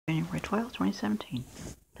January 12th, 2017.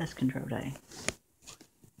 Pest Control Day.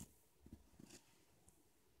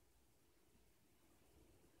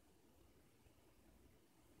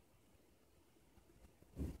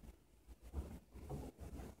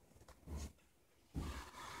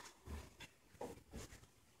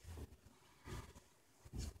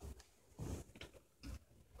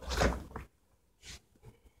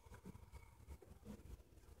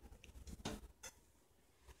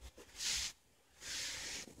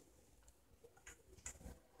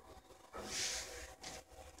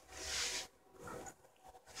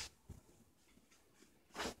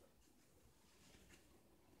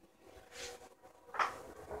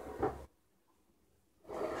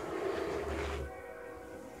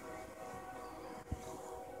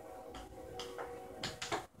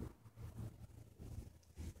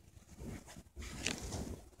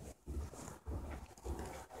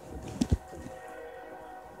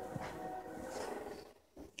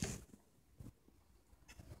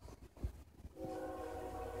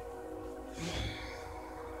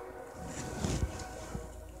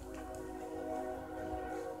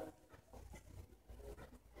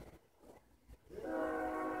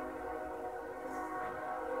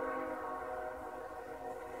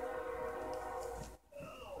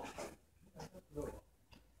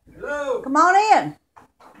 Hello. Come on in.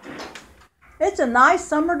 It's a nice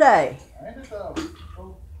summer day. Ain't it though?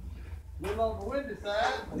 A little on the windy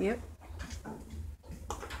side. Yep.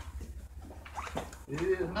 It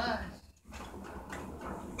is nice.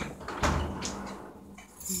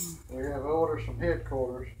 We have orders from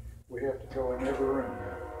headquarters. We have to go in every room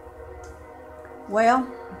now. Well,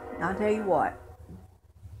 I'll tell you what.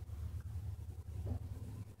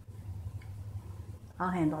 I'll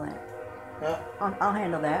handle that. Huh? I'll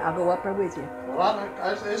handle that. I'll go up there with you. Well,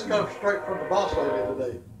 it's come straight from the boss lady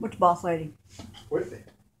today. Which boss lady? With me.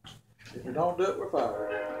 If you don't do it, we're fired.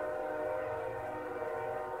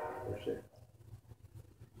 Where's it?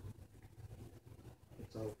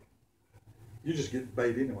 It's over. You just get the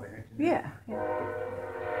bait anyway, ain't you? Yeah.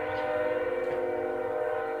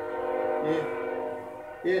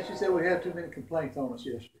 Yeah, she said we had too many complaints on us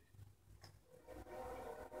yesterday.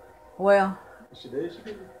 Well, She did.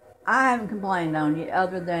 I haven't complained on you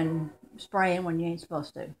other than spraying when you ain't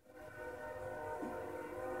supposed to.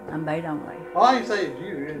 I'm bait only. Oh, I ain't saying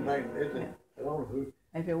you or anything. I don't know who.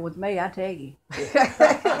 If it was me, I'd tell you.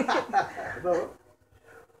 No,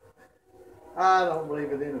 I don't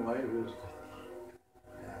believe it anyway. It was.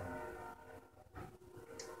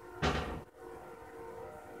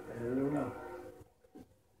 I don't know.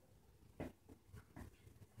 I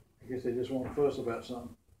guess they just want to fuss about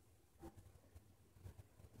something.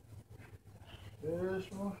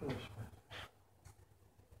 Just want to fuss.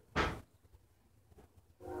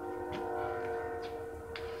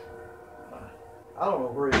 I don't know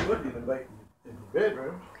where he's putting the bait in the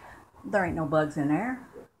bedroom. There ain't no bugs in there.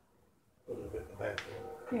 Put it in the bathroom.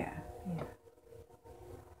 Yeah.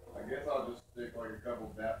 I guess I'll just stick like a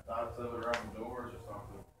couple dots of it around the doors or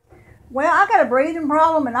something. Well, I got a breathing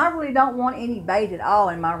problem, and I really don't want any bait at all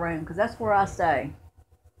in my room because that's where I stay.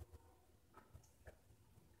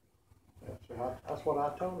 That's what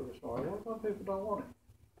I told her this morning. Some people don't want it.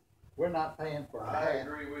 We're not paying for a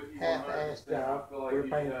agree with you half-ass 100%. job. I feel like We're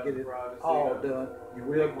you paying should to have get the it privacy all to done. You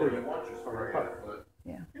will pick do where it. you want your spray at, but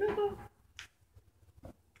Yeah. You know, I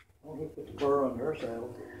want to put the burr under her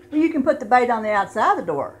saddle. Well, you can put the bait on the outside the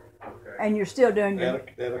door, okay. and you're still doing your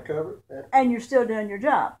That'll cover it. and you're still doing your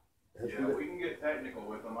job. Yeah, we can get technical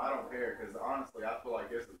with them. I don't care because honestly, I feel like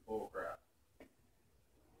this is bull crap.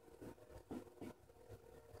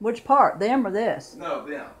 Which part, them or this? No,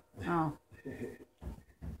 them. Oh,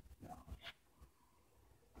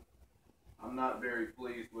 I'm not very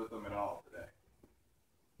pleased with them at all today.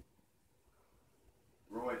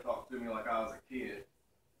 Roy talked to me like I was a kid.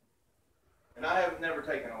 And I have never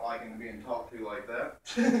taken a liking to being talked to like that.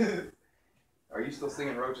 Are you still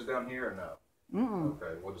singing roaches down here or no?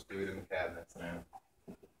 Okay, we'll just do it in the cabinets now.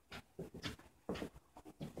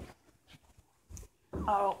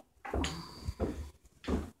 Oh.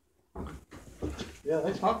 Yeah,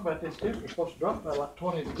 they talk about this temperature supposed to drop by like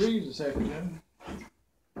 20 degrees this afternoon.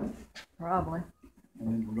 Probably. And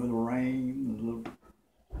then a little rain, a little.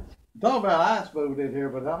 Talk about ice moved in here,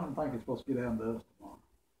 but I don't think it's supposed to get down to us tomorrow.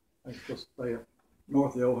 I think it's supposed to stay up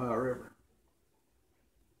north of the Ohio River.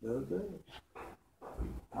 Does it?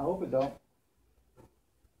 I hope it don't.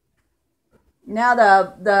 Now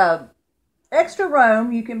the extra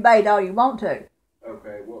room you can bait all you want to.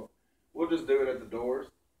 Okay, well, we'll just do it at the doors.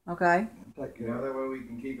 Okay. Take You care. know, that way we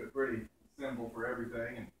can keep it pretty simple for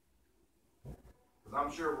everything. And because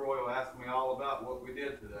I'm sure Roy will ask me all about what we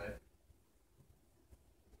did today.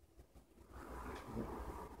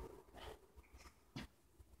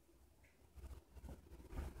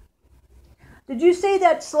 Did you see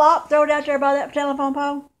that slop thrown out there by that telephone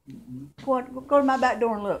pole? Mm-hmm. Go to my back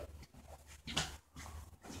door and look.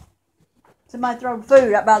 Somebody threw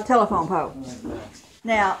food out by the telephone pole.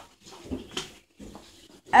 Now,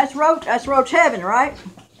 that's roach heaven, right?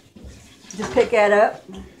 Just pick that up.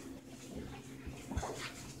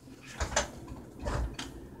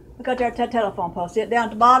 Look out there at that telephone pole. See it down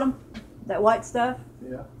at the bottom? That white stuff?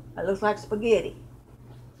 Yeah. That looks like spaghetti.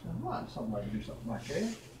 Why somebody do something like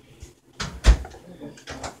that?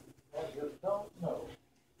 I just don't know.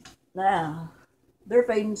 Now,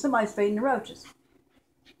 somebody's feeding the roaches.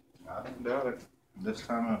 I don't doubt it. This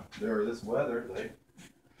this weather, they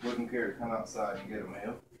wouldn't care to come outside and get a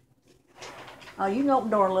meal. Oh, you can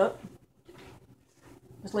open the door and look.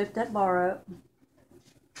 Just lift that bar up.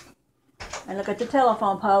 And look at the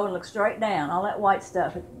telephone pole and look straight down. All that white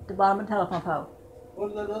stuff at the bottom of the telephone pole. What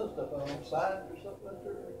is that other stuff on the side or something like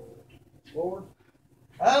that? Board?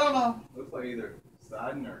 I don't know. Looks like either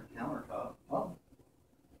siding or countertop. Oh.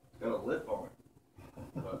 Got a lip on it.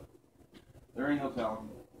 But there ain't no telling.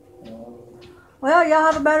 Well,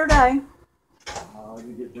 y'all have a better day.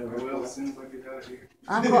 You get there. Well, as soon as I get out of here.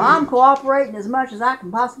 I'm cooperating as much as I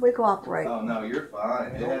can possibly cooperate. Oh no, you're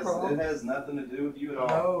fine. It has nothing to do with you at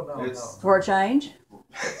all. No. For a change.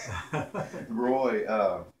 Roy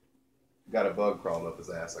got a bug crawled up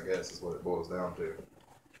his ass, I guess is what it boils down to.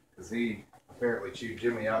 Because he apparently chewed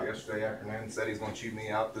Jimmy out yesterday afternoon, said he's going to chew me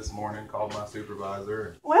out this morning, called my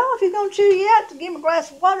supervisor. Well, if he's going to chew you out, to give him a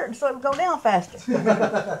glass of water and so it'll go down faster.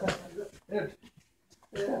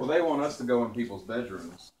 Well, they want us to go in people's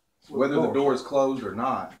bedrooms, whether the door is closed or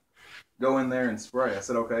not. Go in there and spray. I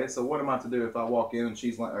said, okay, so what am I to do if I walk in and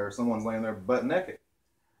someone's laying there butt naked?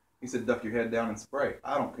 He said, duck your head down and spray.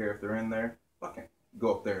 I don't care if they're in there. Fucking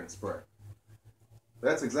go up there and spray.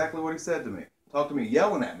 That's exactly what he said to me. Talked to me,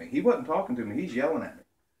 yelling at me. He wasn't talking to me. He's yelling at me.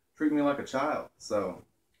 Treating me like a child. So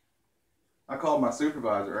I called my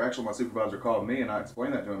supervisor, or actually my supervisor called me, and I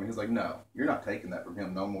explained that to him. He's like, no, you're not taking that from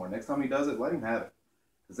him no more. Next time he does it, let him have it.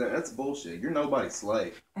 That's bullshit. You're nobody's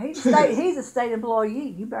slave. He's a state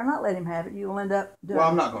employee. You better not let him have it. You'll end up doing Well,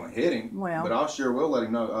 I'm not going to hit him, well, but I sure will let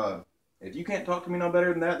him know. If you can't talk to me no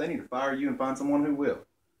better than that, they need to fire you and find someone who will.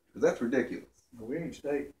 Because that's ridiculous. We ain't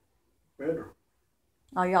state. Federal.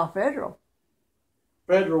 Oh, y'all federal.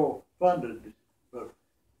 Federal funded. But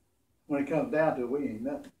when it comes down to it, we ain't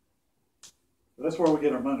nothing. But that's where we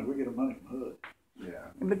get our money. We get our money from HUD.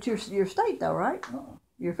 Yeah. But you're state though, right?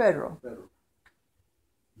 You're federal. Federal.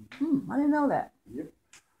 I didn't know that. Yep.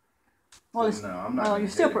 Well, No, I'm not. well,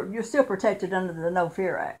 you're still protected under the No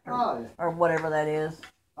Fear Act, or whatever that is.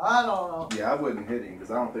 I don't know. Yeah, I wouldn't hit him because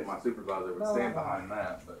I don't think my supervisor would stand behind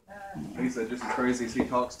that. But he said just as crazy as he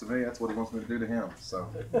talks to me, that's what he wants me to do to him. So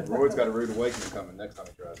Roy's got a rude awakening coming next time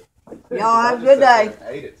he tries it. Y'all have a good day. I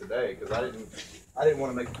ate it today because I didn't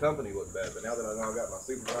want to make the company look bad. But now that I know I got my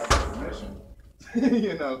supervisor's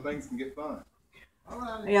permission, things can get fun. All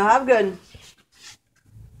right. Y'all have a good one.